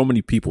there were so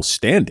many people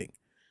standing,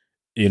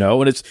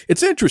 and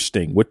it's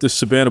interesting with the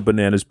Savannah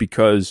Bananas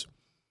because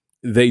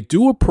they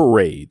do a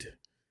parade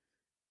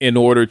in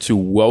order to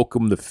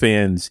welcome the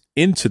fans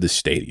into the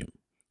stadium.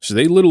 So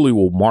they literally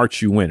will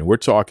march you in. We're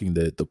talking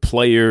the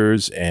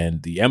players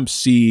and the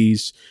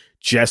MCs,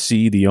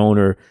 Jesse, the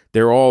owner.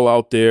 They're all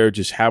out there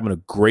just having a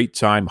great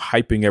time,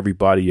 hyping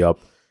everybody up.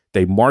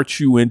 They march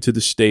you into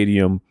the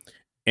stadium,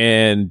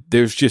 and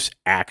there's just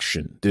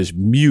action. There's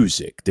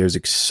music. There's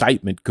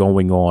excitement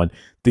going on.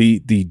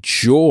 The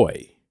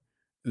joy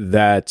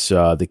that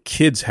the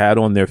kids had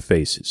on their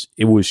faces,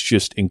 it was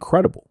just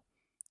incredible.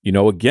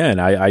 Again,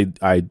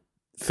 I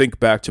think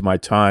back to my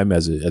time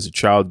as a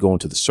child going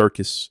to the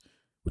circus,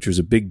 which was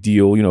a big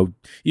deal.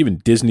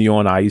 Even Disney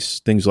on Ice,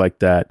 things like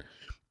that.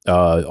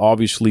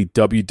 Obviously,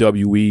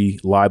 WWE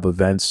live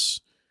events.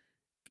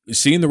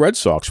 Seeing the Red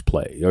Sox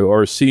play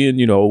or seeing,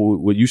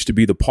 what used to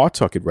be the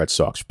Pawtucket Red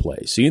Sox play,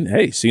 seeing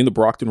the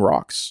Brockton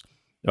Rocks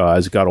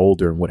as it got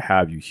older and what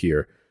have you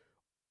here,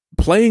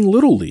 playing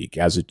Little League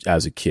as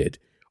a kid.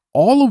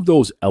 All of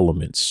those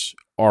elements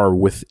are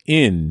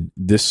within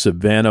this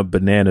Savannah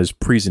Bananas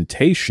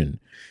presentation,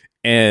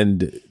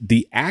 and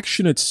the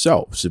action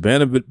itself,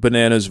 Savannah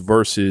Bananas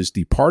versus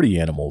the Party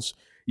Animals,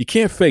 you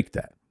can't fake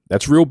that.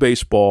 That's real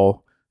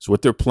baseball. It's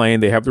what they're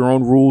playing. They have their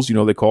own rules.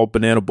 They call it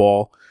Banana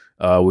Ball.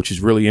 Which is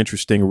really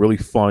interesting, really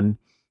fun.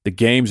 The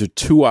games are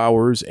 2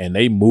 hours and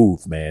they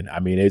move, man. I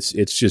mean, it's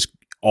just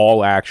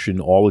all action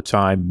all the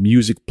time,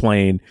 music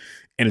playing.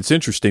 And it's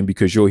interesting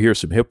because you'll hear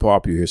some hip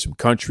hop, you'll hear some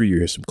country, you'll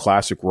hear some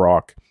classic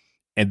rock,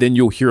 and then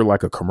you'll hear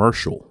like a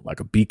commercial,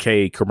 like a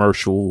BK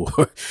commercial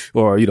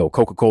or,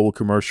 Coca-Cola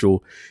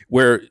commercial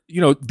where,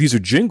 these are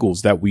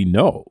jingles that we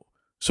know.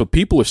 So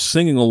people are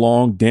singing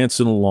along,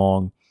 dancing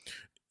along.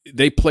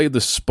 They played the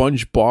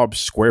SpongeBob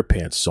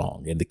SquarePants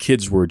song, and the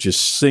kids were just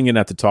singing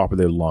at the top of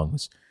their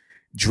lungs,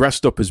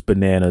 dressed up as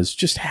bananas,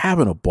 just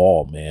having a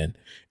ball, man.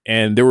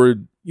 And there were,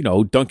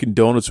 Dunkin'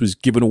 Donuts was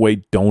giving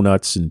away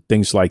donuts and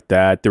things like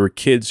that. There were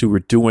kids who were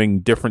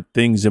doing different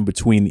things in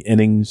between the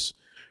innings,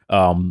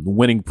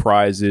 winning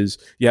prizes.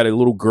 You had a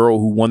little girl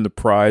who won the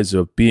prize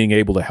of being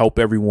able to help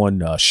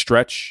everyone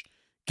stretch,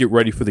 get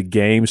ready for the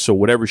game. So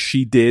whatever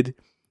she did,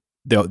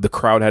 the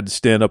crowd had to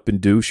stand up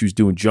and do. She was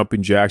doing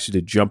jumping jacks. She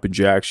did jumping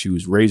jacks. She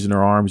was raising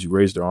her arms. You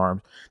raised her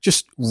arms.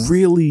 Just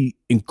really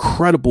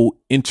incredible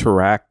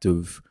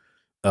interactive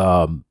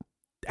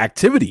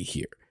activity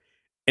here.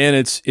 And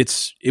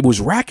it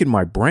was racking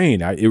my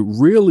brain. It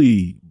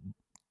really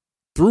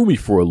threw me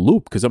for a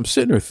loop because I'm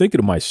sitting there thinking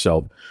to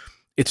myself,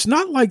 it's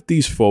not like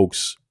these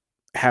folks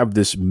have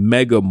this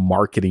mega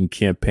marketing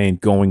campaign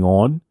going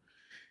on.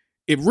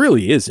 It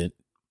really isn't.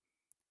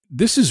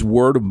 This is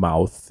word of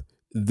mouth.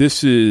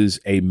 This is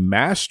a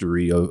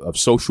mastery of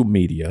social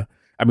media.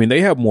 I mean,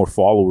 they have more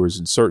followers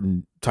in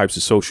certain types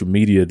of social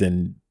media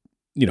than,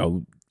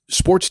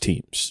 sports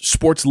teams,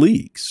 sports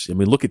leagues. I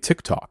mean, look at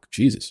TikTok.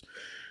 Jesus.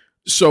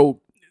 So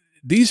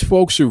these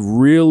folks have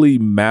really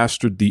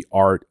mastered the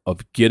art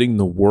of getting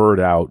the word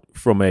out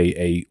from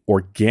a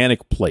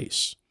organic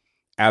place,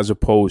 as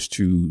opposed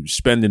to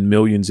spending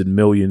millions and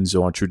millions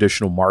on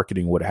traditional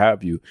marketing, what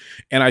have you.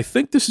 And I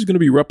think this is going to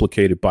be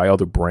replicated by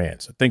other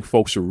brands. I think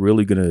folks are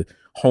really going to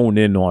hone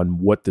in on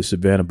what the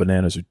Savannah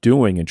Bananas are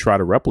doing and try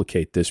to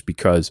replicate this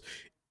because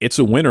it's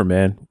a winner,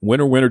 man.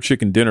 Winner, winner,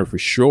 chicken dinner for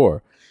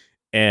sure.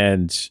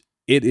 And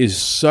it is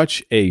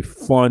such a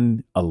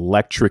fun,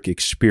 electric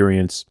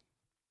experience.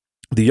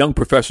 The young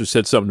professor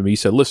said something to me. He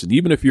said, listen,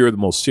 even if you're the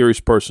most serious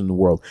person in the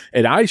world,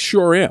 and I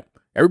sure am,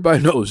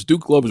 everybody knows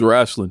Duke loves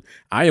Rasslin.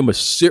 I am a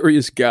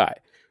serious guy.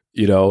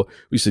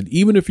 We said,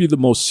 even if you're the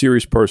most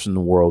serious person in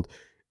the world,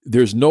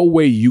 there's no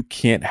way you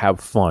can't have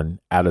fun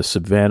at a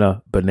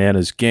Savannah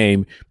Bananas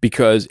game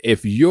because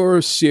if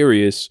you're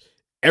serious,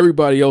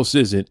 everybody else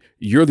isn't,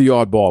 you're the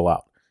oddball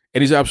out.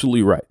 And he's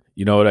absolutely right.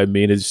 You know what I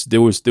mean?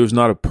 There was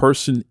not a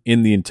person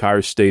in the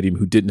entire stadium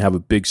who didn't have a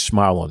big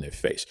smile on their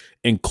face,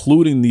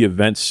 including the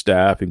event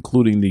staff,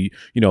 including the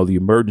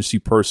emergency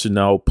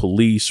personnel,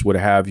 police, what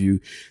have you.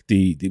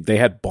 They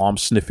had bomb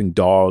sniffing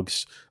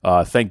dogs.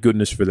 Thank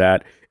goodness for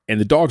that. And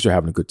the dogs are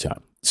having a good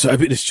time. So I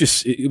mean,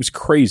 it was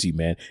crazy,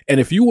 man.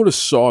 And if you would have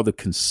saw the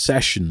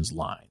concessions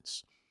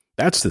lines,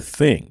 that's the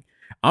thing.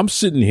 I'm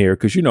sitting here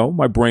because,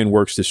 my brain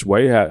works this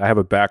way. I have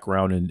a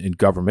background in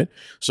government.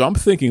 So I'm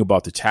thinking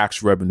about the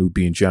tax revenue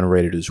being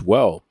generated as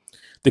well.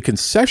 The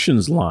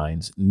concessions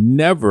lines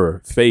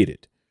never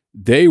faded.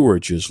 They were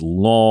just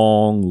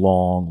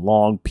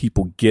long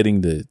people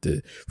getting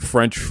the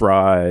French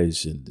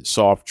fries and the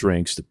soft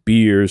drinks, the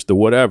beers, the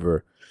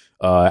whatever,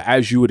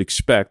 as you would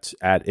expect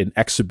at an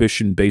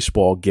exhibition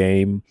baseball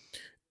game.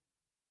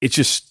 It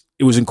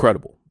was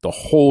incredible. The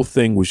whole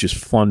thing was just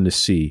fun to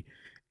see.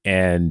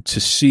 And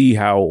to see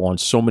how on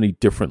so many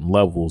different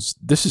levels,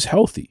 this is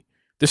healthy.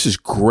 This is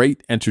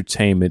great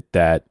entertainment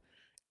that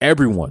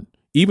everyone,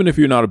 even if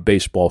you're not a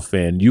baseball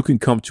fan, you can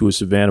come to a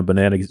Savannah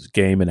Bananas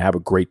game and have a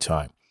great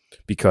time,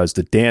 because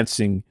the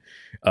dancing,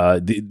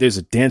 there's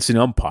a dancing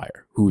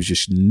umpire who is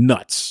just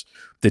nuts.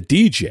 The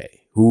DJ,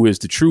 who is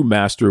the true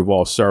master of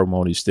all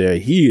ceremonies there,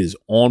 he is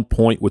on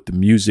point with the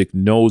music,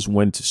 knows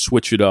when to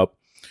switch it up,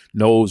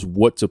 knows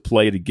what to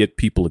play to get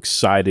people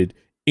excited.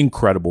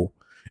 Incredible.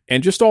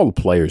 And just all the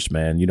players,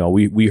 man. You know,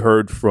 we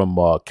heard from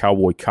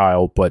Cowboy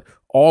Kyle, but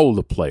all of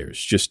the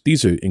players, just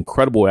these are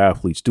incredible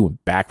athletes doing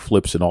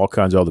backflips and all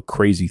kinds of other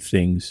crazy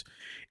things.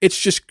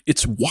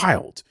 It's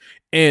wild.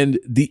 And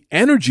the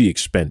energy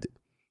expended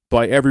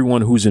by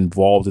everyone who's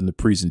involved in the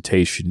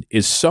presentation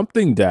is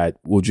something that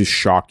will just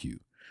shock you.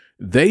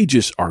 They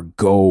just are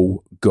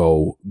go,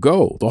 go,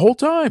 go the whole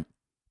time.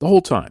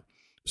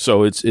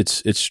 So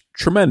it's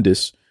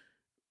tremendous.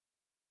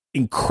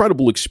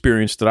 Incredible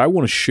experience that I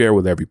want to share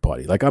with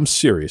everybody. Like, I'm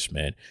serious,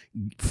 man.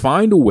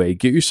 Find a way,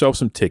 get yourself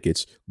some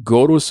tickets,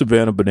 go to a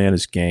Savannah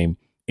Bananas game,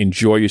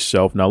 enjoy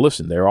yourself. Now,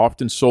 listen, they're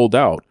often sold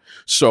out,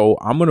 so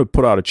I'm going to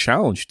put out a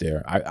challenge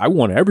there. I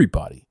want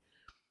everybody.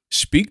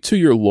 Speak to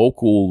your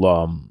local,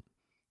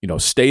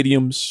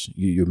 stadiums,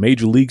 your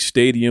major league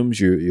stadiums,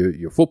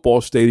 your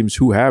football stadiums,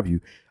 who have you.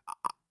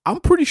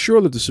 I'm pretty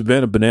sure that the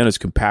Savannah Bananas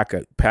can pack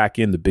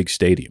in the big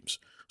stadiums.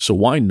 So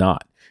why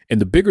not? And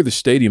the bigger the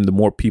stadium, the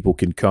more people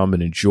can come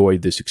and enjoy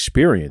this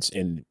experience.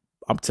 And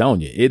I'm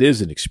telling you, it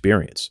is an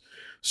experience.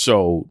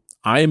 So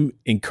I'm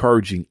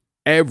encouraging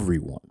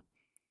everyone,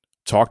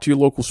 talk to your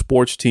local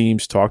sports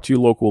teams, talk to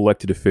your local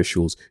elected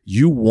officials.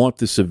 You want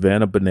the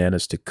Savannah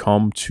Bananas to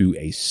come to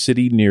a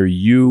city near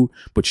you,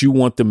 but you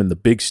want them in the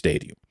big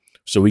stadium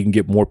so we can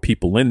get more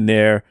people in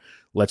there.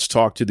 Let's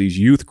talk to these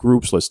youth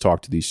groups. Let's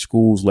talk to these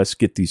schools. Let's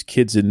get these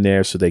kids in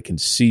there so they can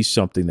see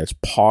something that's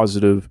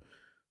positive.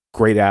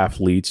 Great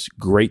athletes,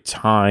 great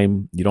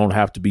time. You don't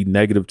have to be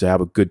negative to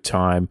have a good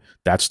time.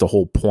 That's the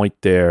whole point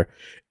there.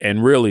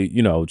 And really,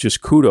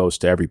 just kudos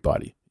to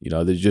everybody.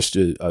 There's just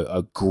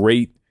a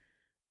great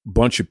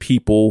bunch of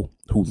people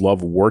who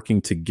love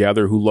working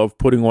together, who love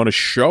putting on a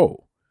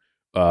show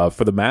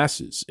for the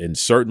masses. And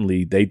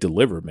certainly they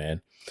deliver,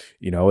 man.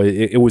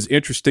 It was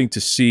interesting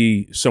to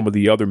see some of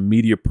the other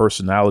media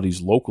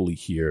personalities locally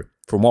here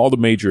from all the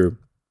major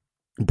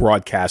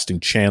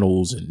broadcasting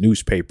channels and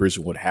newspapers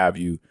and what have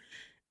you.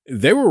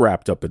 They were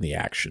wrapped up in the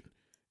action.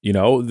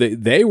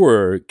 They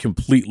were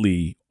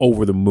completely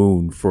over the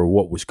moon for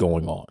what was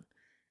going on.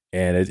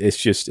 And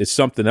it's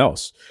something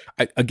else.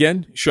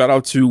 Again, shout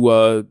out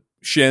to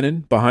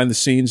Shannon behind the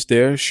scenes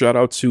there. Shout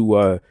out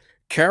to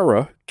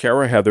Kara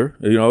Heather,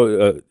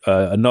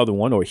 another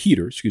one, or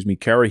Heater,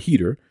 Kara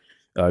Heater.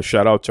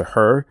 Shout out to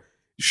her.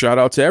 Shout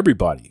out to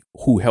everybody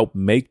who helped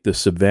make the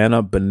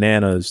Savannah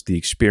Bananas the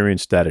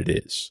experience that it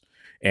is.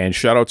 And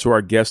shout out to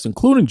our guests,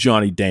 including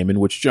Johnny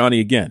Damon, which Johnny,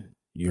 again,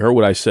 you heard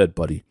what I said,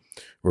 buddy.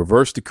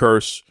 Reverse the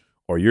curse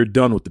or you're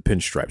done with the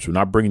pinstripes. We're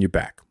not bringing you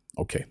back.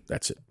 Okay,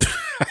 that's it.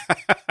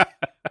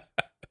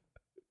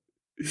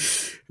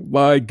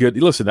 My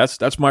good. Listen,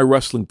 that's my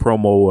wrestling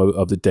promo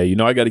of the day.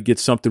 I got to get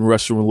something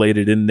wrestling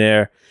related in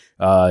there.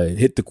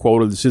 Hit the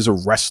quota. This is a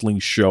wrestling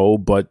show,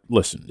 but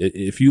listen,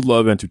 if you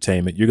love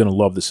entertainment, you're going to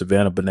love the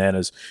Savannah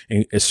Bananas,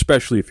 and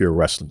especially if you're a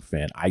wrestling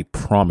fan. I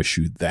promise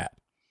you that.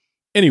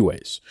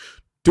 Anyways,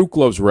 Duke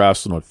Loves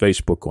Rasslin on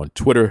Facebook, on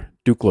Twitter,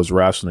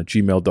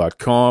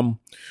 DukeLovesRasslin@gmail.com.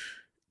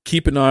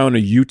 Keep an eye on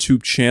the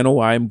YouTube channel.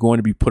 I am going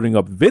to be putting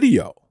up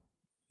video.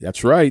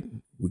 That's right.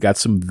 We got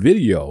some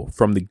video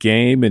from the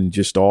game and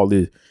just all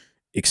the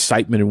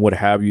excitement and what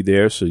have you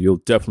there. So you'll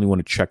definitely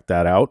want to check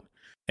that out.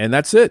 And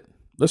that's it.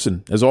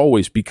 Listen, as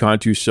always, be kind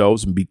to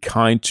yourselves and be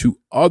kind to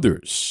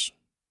others.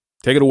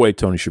 Take it away,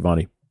 Tony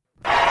Schiavone.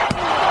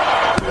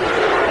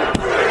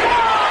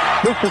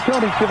 This is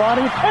Tony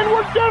Schiavone, and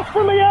we're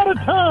desperately out of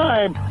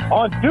time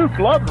on Duke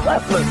Loves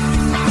Wrestling.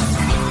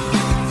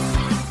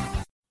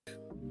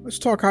 Let's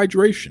talk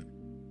hydration.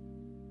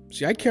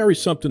 See, I carry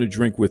something to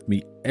drink with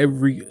me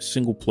every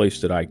single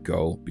place that I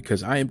go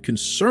because I am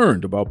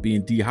concerned about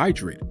being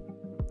dehydrated.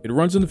 It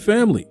runs in the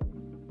family.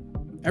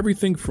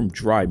 Everything from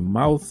dry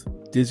mouth,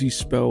 dizzy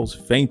spells,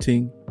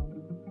 fainting.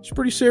 It's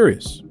pretty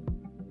serious.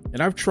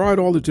 And I've tried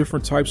all the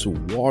different types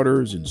of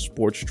waters and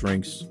sports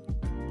drinks.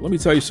 Let me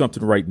tell you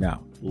something right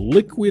now.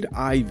 Liquid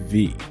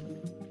IV.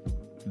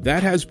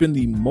 That has been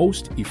the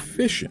most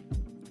efficient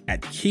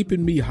at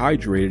keeping me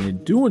hydrated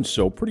and doing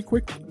so pretty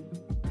quickly.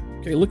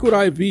 Okay, Liquid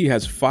IV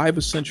has 5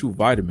 essential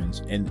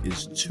vitamins and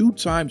is 2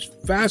 times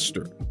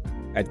faster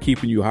at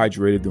keeping you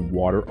hydrated than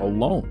water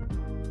alone.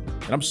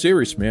 And I'm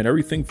serious, man.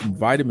 Everything from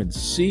vitamin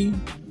C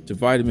to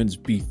vitamins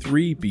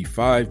B3,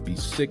 B5,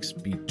 B6,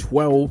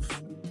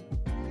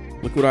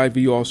 B12. Liquid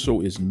IV also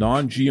is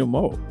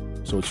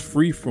non-GMO, so it's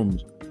free from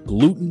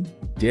gluten,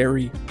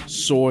 dairy,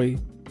 soy.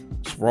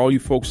 So for all you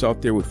folks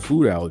out there with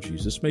food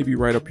allergies, this may be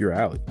right up your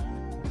alley.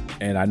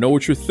 And I know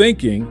what you're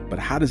thinking, but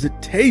how does it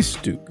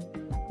taste, Duke?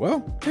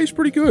 Well, it tastes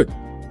pretty good.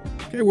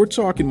 Okay, we're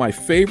talking my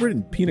favorite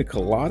in pina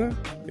colada.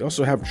 They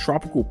also have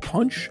tropical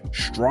punch,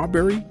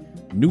 strawberry,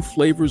 new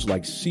flavors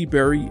like sea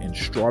berry and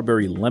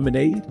strawberry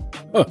lemonade.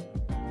 You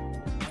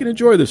can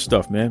enjoy this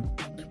stuff, man.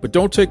 But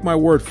don't take my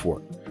word for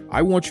it.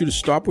 I want you to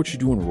stop what you're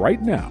doing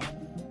right now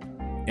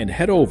and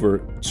head over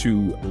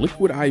to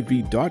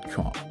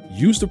liquidiv.com.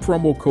 Use the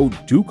promo code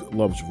Duke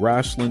Loves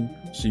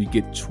Rasslin so you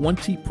get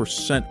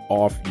 20%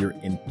 off your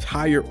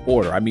entire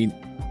order. I mean,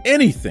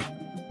 anything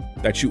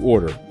that you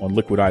order on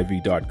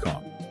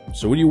liquidiv.com.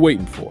 So what are you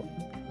waiting for?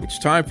 It's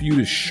time for you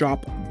to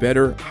shop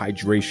better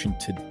hydration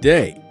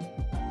today.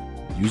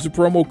 Use the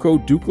promo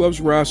code Duke Loves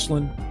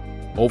Rasslin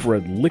over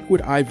at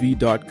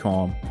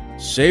liquidiv.com.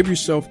 Save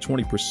yourself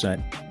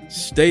 20%.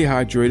 Stay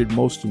hydrated.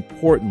 Most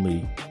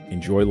importantly,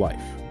 enjoy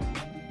life.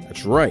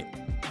 That's right.